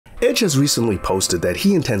Edge has recently posted that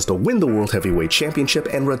he intends to win the World Heavyweight Championship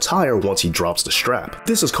and retire once he drops the strap.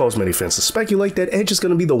 This has caused many fans to speculate that Edge is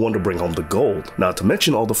going to be the one to bring home the gold, not to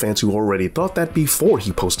mention all the fans who already thought that before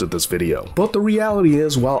he posted this video. But the reality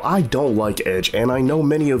is, while I don't like Edge, and I know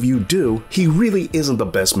many of you do, he really isn't the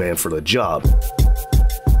best man for the job.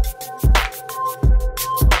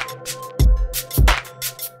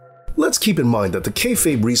 Let's keep in mind that the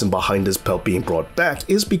kayfabe reason behind this belt being brought back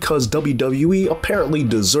is because WWE apparently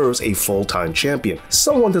deserves a full-time champion,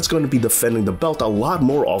 someone that's going to be defending the belt a lot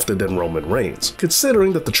more often than Roman Reigns,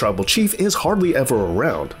 considering that the tribal chief is hardly ever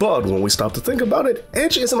around. But when we stop to think about it,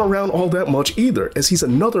 Edge isn't around all that much either, as he's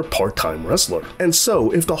another part-time wrestler. And so,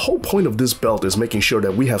 if the whole point of this belt is making sure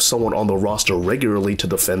that we have someone on the roster regularly to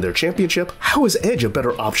defend their championship, how is Edge a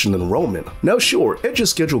better option than Roman? Now sure, Edge's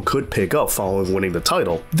schedule could pick up following winning the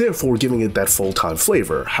title, therefore giving it that full-time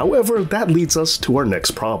flavor. However, that leads us to our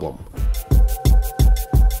next problem.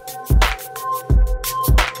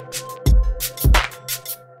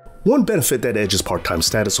 One benefit that Edge's part-time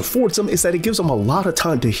status affords him is that it gives him a lot of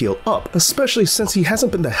time to heal up, especially since he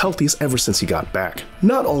hasn't been the healthiest ever since he got back.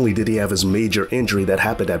 Not only did he have his major injury that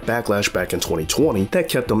happened at Backlash back in 2020 that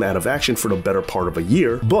kept him out of action for the better part of a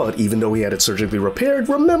year, but even though he had it surgically repaired,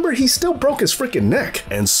 remember he still broke his freaking neck.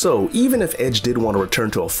 And so, even if Edge did want to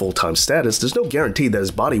return to a full-time status, there's no guarantee that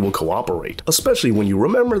his body will cooperate, especially when you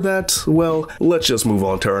remember that, well, let's just move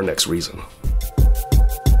on to our next reason.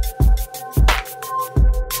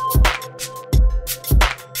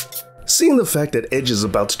 Seeing the fact that Edge is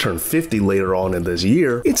about to turn 50 later on in this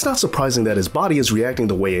year, it's not surprising that his body is reacting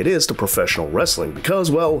the way it is to professional wrestling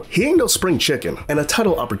because, well, he ain't no spring chicken, and a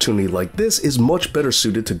title opportunity like this is much better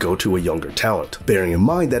suited to go to a younger talent. Bearing in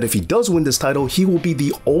mind that if he does win this title, he will be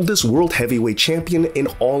the oldest World Heavyweight Champion in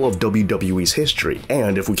all of WWE's history,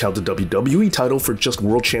 and if we count the WWE title for just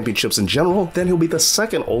World Championships in general, then he'll be the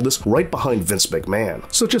second oldest right behind Vince McMahon.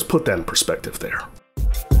 So just put that in perspective there.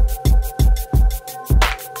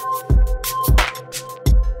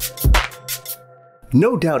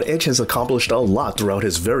 No doubt Edge has accomplished a lot throughout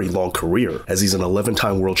his very long career, as he's an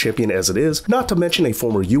 11-time world champion as it is, not to mention a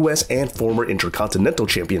former US and former Intercontinental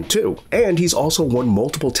champion too. And he's also won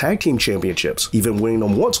multiple tag team championships, even winning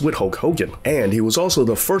them once with Hulk Hogan. And he was also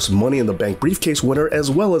the first Money in the Bank briefcase winner, as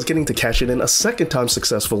well as getting to cash it in a second time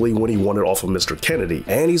successfully when he won it off of Mr. Kennedy.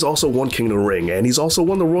 And he's also won King of the Ring, and he's also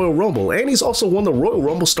won the Royal Rumble, and he's also won the Royal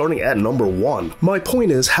Rumble starting at number 1. My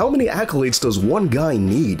point is, how many accolades does one guy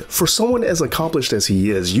need? For someone as accomplished as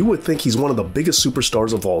he is, you would think he's one of the biggest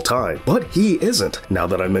superstars of all time, but he isn't. Now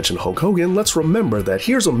that I mentioned Hulk Hogan, let's remember that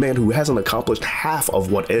here's a man who hasn't accomplished half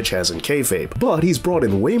of what Edge has in kayfabe, but he's brought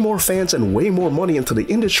in way more fans and way more money into the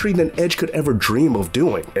industry than Edge could ever dream of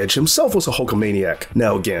doing. Edge himself was a Hulkamaniac.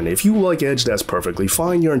 Now again, if you like Edge, that's perfectly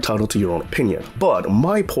fine, you're entitled to your own opinion. But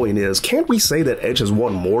my point is, can't we say that Edge has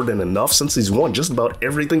won more than enough since he's won just about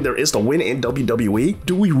everything there is to win in WWE?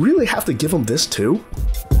 Do we really have to give him this too?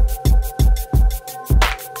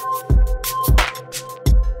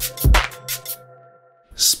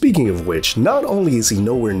 Speaking of which, not only is he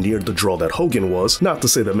nowhere near the draw that Hogan was, not to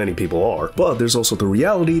say that many people are, but there's also the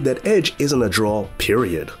reality that Edge isn't a draw,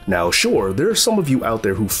 period. Now sure, there are some of you out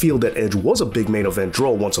there who feel that Edge was a big main event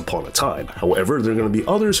draw once upon a time. However, there are going to be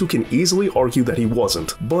others who can easily argue that he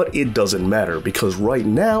wasn't, but it doesn't matter because right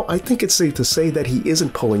now, I think it's safe to say that he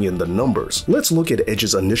isn't pulling in the numbers. Let's look at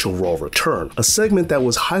Edge's initial Raw return, a segment that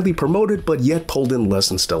was highly promoted but yet pulled in less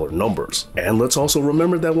than stellar numbers. And let's also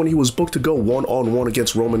remember that when he was booked to go one-on-one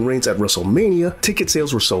against Roman Reigns at WrestleMania, ticket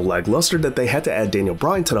sales were so lackluster that they had to add Daniel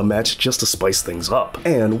Bryan to the match just to spice things up.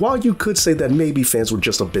 And while you could say that maybe fans were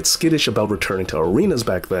just a bit skittish about returning to arenas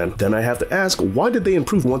back then I have to ask, why did they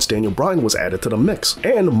improve once Daniel Bryan was added to the mix?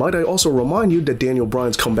 And might I also remind you that Daniel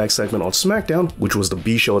Bryan's comeback segment on SmackDown, which was the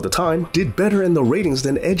B show at the time, did better in the ratings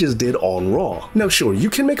than Edge's did on Raw. Now sure, you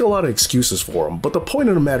can make a lot of excuses for him, but the point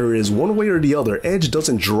of the matter is, one way or the other, Edge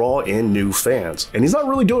doesn't draw in new fans. And he's not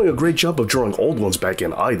really doing a great job of drawing old ones back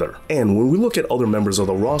in either. And when we look at other members of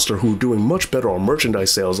the roster who are doing much better on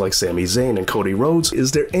merchandise sales like Sami Zayn and Cody Rhodes,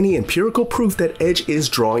 is there any empirical proof that Edge is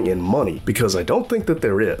drawing in money? Because I don't think that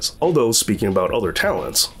there is. Although, speaking about other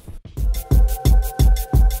talents,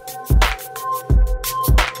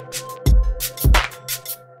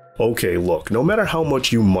 Okay, look, no matter how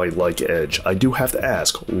much you might like Edge, I do have to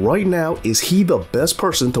ask, right now, is he the best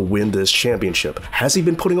person to win this championship? Has he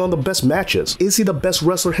been putting on the best matches? Is he the best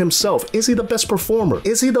wrestler himself? Is he the best performer?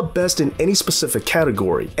 Is he the best in any specific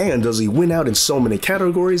category? And does he win out in so many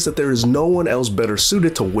categories that there is no one else better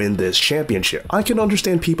suited to win this championship? I can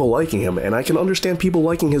understand people liking him, and I can understand people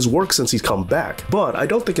liking his work since he's come back, but I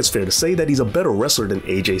don't think it's fair to say that he's a better wrestler than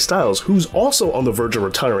AJ Styles, who's also on the verge of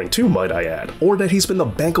retiring too, might I add, or that he's been the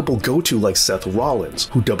bankable go-to like Seth Rollins,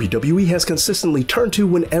 who WWE has consistently turned to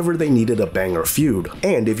whenever they needed a banger feud.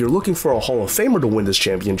 And if you're looking for a Hall of Famer to win this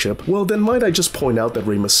championship, well then might I just point out that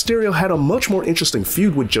Rey Mysterio had a much more interesting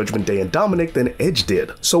feud with Judgment Day and Dominic than Edge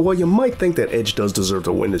did. So while you might think that Edge does deserve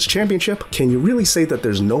to win this championship, can you really say that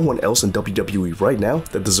there's no one else in WWE right now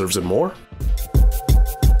that deserves it more?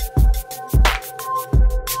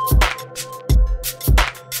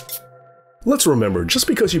 Let's remember, just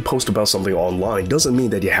because you post about something online doesn't mean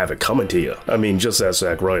that you have it coming to you. I mean, just ask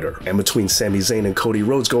Zack Ryder. And between Sami Zayn and Cody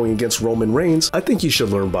Rhodes going against Roman Reigns, I think you should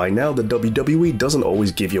learn by now that WWE doesn't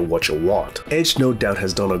always give you what you want. Edge no doubt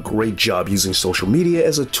has done a great job using social media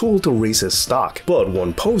as a tool to raise his stock, but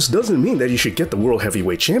one post doesn't mean that you should get the World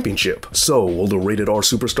Heavyweight Championship. So, will the Rated R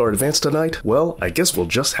Superstar advance tonight? Well, I guess we'll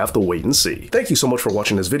just have to wait and see. Thank you so much for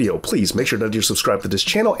watching this video. Please make sure that you're subscribed to this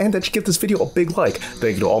channel and that you give this video a big like.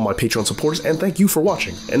 Thank you to all my Patreon supporters, and thank you for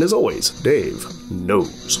watching. And as always, Dave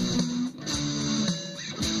knows.